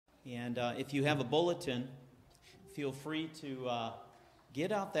And if you have a bulletin, feel free to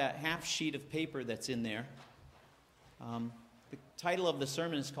get out that half sheet of paper that's in there. The title of the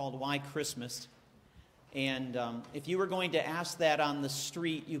sermon is called Why Christmas? And if you were going to ask that on the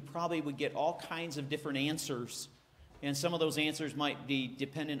street, you probably would get all kinds of different answers. And some of those answers might be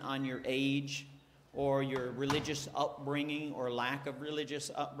dependent on your age or your religious upbringing or lack of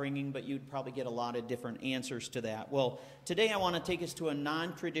religious upbringing, but you'd probably get a lot of different answers to that. Well, today I want to take us to a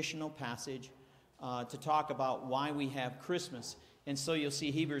non-traditional passage to talk about why we have Christmas. And so you'll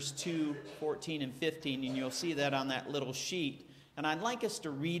see Hebrews 2, 14 and 15, and you'll see that on that little sheet. And I'd like us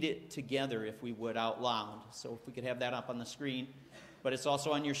to read it together, if we would, out loud. So if we could have that up on the screen. But it's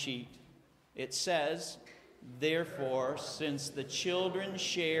also on your sheet. It says, "Therefore, since the children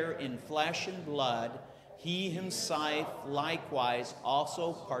share in flesh and blood, he himself likewise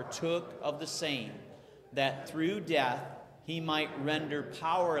also partook of the same, that through death he might render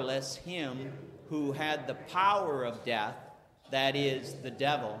powerless him who had the power of death, that is, the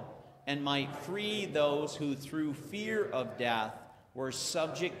devil, and might free those who through fear of death were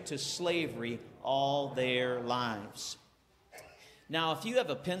subject to slavery all their lives." Now, if you have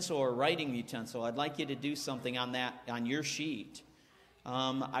a pencil or writing utensil, I'd like you to do something on that, on your sheet.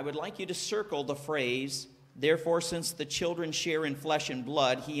 I would like you to circle the phrase, "Therefore, since the children share in flesh and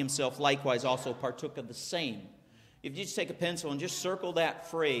blood, he himself likewise also partook of the same." If you just take a pencil and just circle that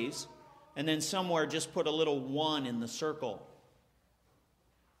phrase, and then somewhere just put a little 1 in the circle.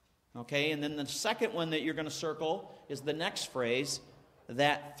 Okay, and then the second one that you're going to circle is the next phrase,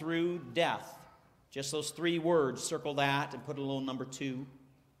 "that through death." Just those 3 words, circle that and put a little number 2.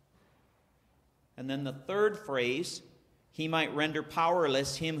 And then the third phrase, "he might render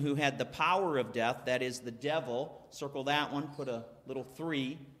powerless him who had the power of death," that is the devil. Circle that one, put a little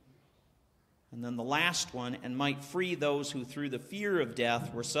 3. And then the last one, "and might free those who through the fear of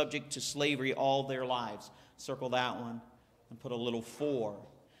death were subject to slavery all their lives." Circle that one and put a little 4.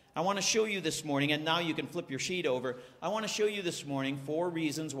 I want to show you this morning, and now you can flip your sheet over. I want to show you this morning 4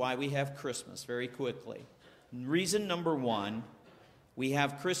 reasons why we have Christmas very quickly. Reason number 1, we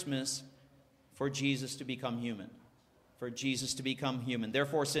have Christmas for Jesus to become human. For Jesus to become human.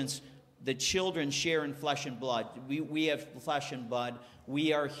 Therefore, since the children share in flesh and blood, we have flesh and blood,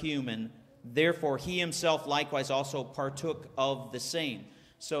 we are human. Therefore, he himself likewise also partook of the same.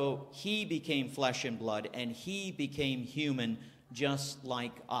 So he became flesh and blood, and he became human just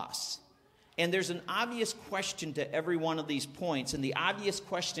like us. And there's an obvious question to every one of these points, and the obvious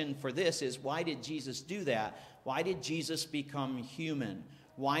question for this is, why did Jesus do that? Why did Jesus become human?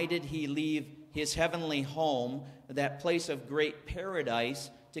 Why did he leave his heavenly home, that place of great paradise,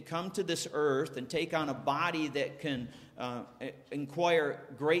 to come to this earth and take on a body that can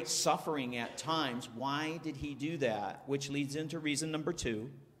inquire great suffering at times? Why did he do that? Which leads into reason number 2,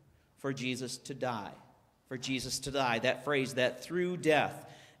 for Jesus to die. For Jesus to die, that phrase, that through death.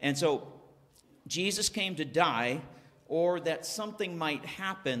 And so Jesus came to die, or that something might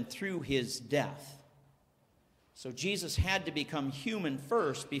happen through his death. So Jesus had to become human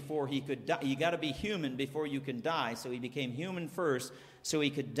first before he could die. You got to be human before you can die. So he became human first so he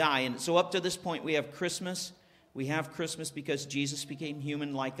could die. And so up to this point we have Christmas. We have Christmas because Jesus became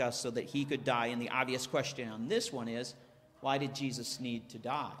human like us so that he could die. And the obvious question on this one is, why did Jesus need to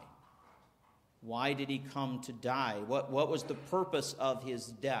die? Why did he come to die? What was the purpose of his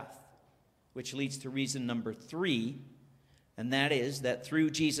death? Which leads to reason number 3, and that is that through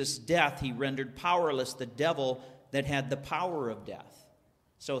Jesus' death, he rendered powerless the devil that had the power of death.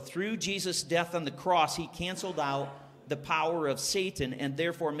 So through Jesus' death on the cross, he canceled out the power of Satan and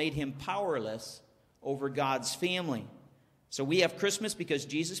therefore made him powerless over God's family. So we have Christmas because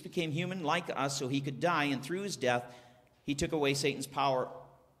Jesus became human like us so he could die, and through his death, he took away Satan's power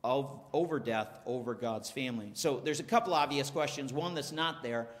over death, over God's family. So there's a couple obvious questions. One that's not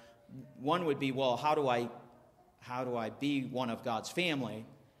there. One would be, well, how do I be one of God's family?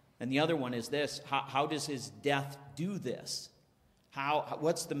 And the other one is this: how does his death do this?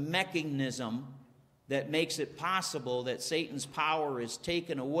 What's the mechanism that makes it possible that Satan's power is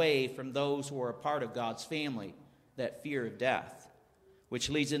taken away from those who are a part of God's family? That fear of death, which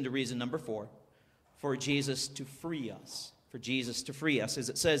leads into reason number 4, for Jesus to free us. For Jesus to free us, as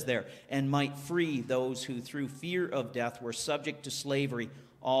it says there, and might free those who through fear of death were subject to slavery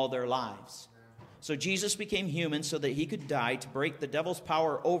all their lives. So Jesus became human so that he could die to break the devil's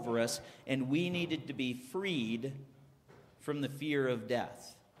power over us, and we needed to be freed from the fear of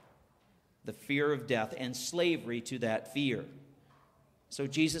death. The fear of death and slavery to that fear. So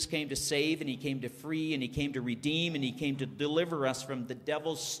Jesus came to save, and he came to free, and he came to redeem, and he came to deliver us from the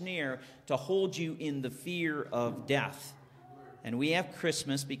devil's snare, to hold you in the fear of death. And we have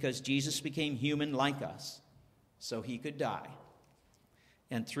Christmas because Jesus became human like us, so he could die.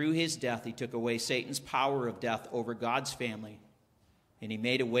 And through his death, he took away Satan's power of death over God's family. And he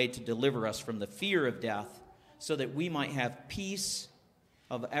made a way to deliver us from the fear of death so that we might have peace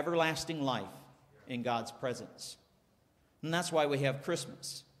of everlasting life in God's presence. And that's why we have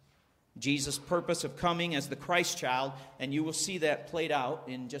Christmas. Jesus' purpose of coming as the Christ child, and you will see that played out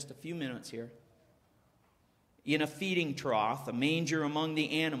in just a few minutes here. In a feeding trough, a manger among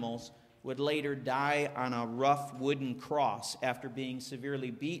the animals, would later die on a rough wooden cross after being severely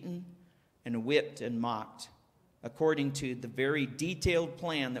beaten and whipped and mocked, according to the very detailed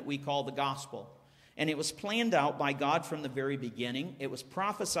plan that we call the gospel. And it was planned out by God from the very beginning. It was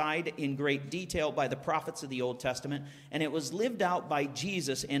prophesied in great detail by the prophets of the Old Testament, and it was lived out by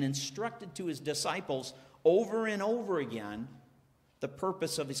Jesus and instructed to his disciples over and over again the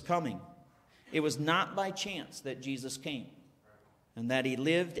purpose of his coming. It was not by chance that Jesus came, and that he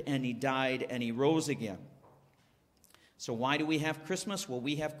lived and he died and he rose again. So why do we have Christmas? Well,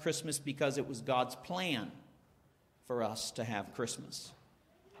 we have Christmas because it was God's plan for us to have Christmas.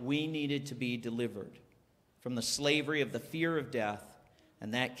 We needed to be delivered from the slavery of the fear of death,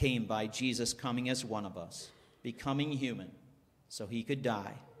 and that came by Jesus coming as one of us, becoming human so he could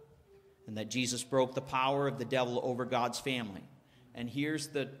die, and that Jesus broke the power of the devil over God's family. And here's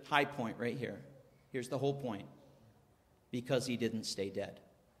the high point right here. Here's the whole point. Because he didn't stay dead.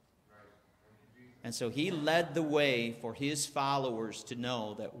 And so he led the way for his followers to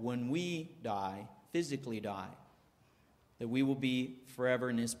know that when we die, physically die, that we will be forever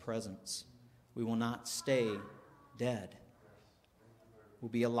in his presence. We will not stay dead. We'll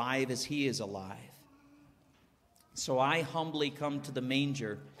be alive as he is alive. So I humbly come to the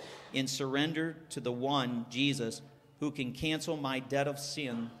manger in surrender to the one, Jesus, who can cancel my debt of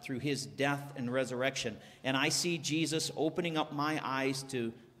sin through his death and resurrection. And I see Jesus opening up my eyes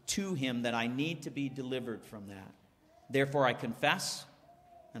to him that I need to be delivered from that. Therefore I confess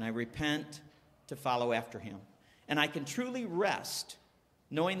and I repent to follow after him. And I can truly rest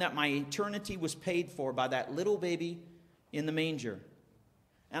knowing that my eternity was paid for by that little baby in the manger.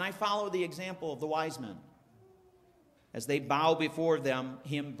 And I follow the example of the wise men. As they bow before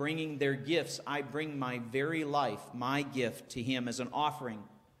him bringing their gifts, I bring my very life, my gift, to him as an offering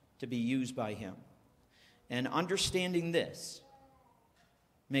to be used by him. And understanding this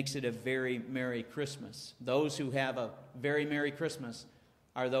makes it a very Merry Christmas. Those who have a very Merry Christmas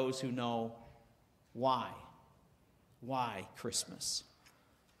are those who know why. Why Christmas?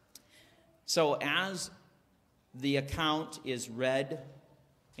 So as the account is read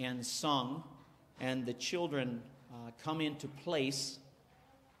and sung, and the children come into place,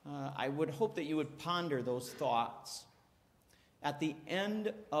 I would hope that you would ponder those thoughts. At the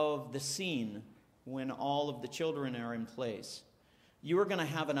end of the scene, when all of the children are in place, you are going to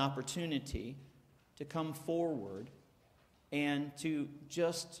have an opportunity to come forward and to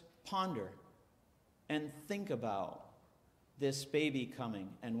just ponder and think about this baby coming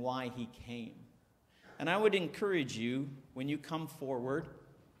and why he came. And I would encourage you, when you come forward,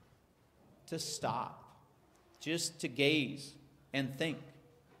 to stop. Just to gaze and think.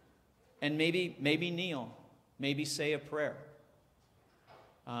 And maybe kneel. Maybe say a prayer.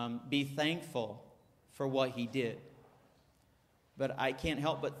 Be thankful for what he did. But I can't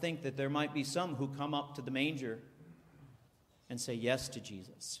help but think that there might be some who come up to the manger and say yes to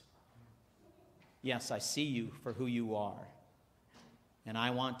Jesus. Yes, I see you for who you are. And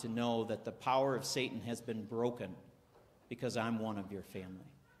I want to know that the power of Satan has been broken because I'm one of your family.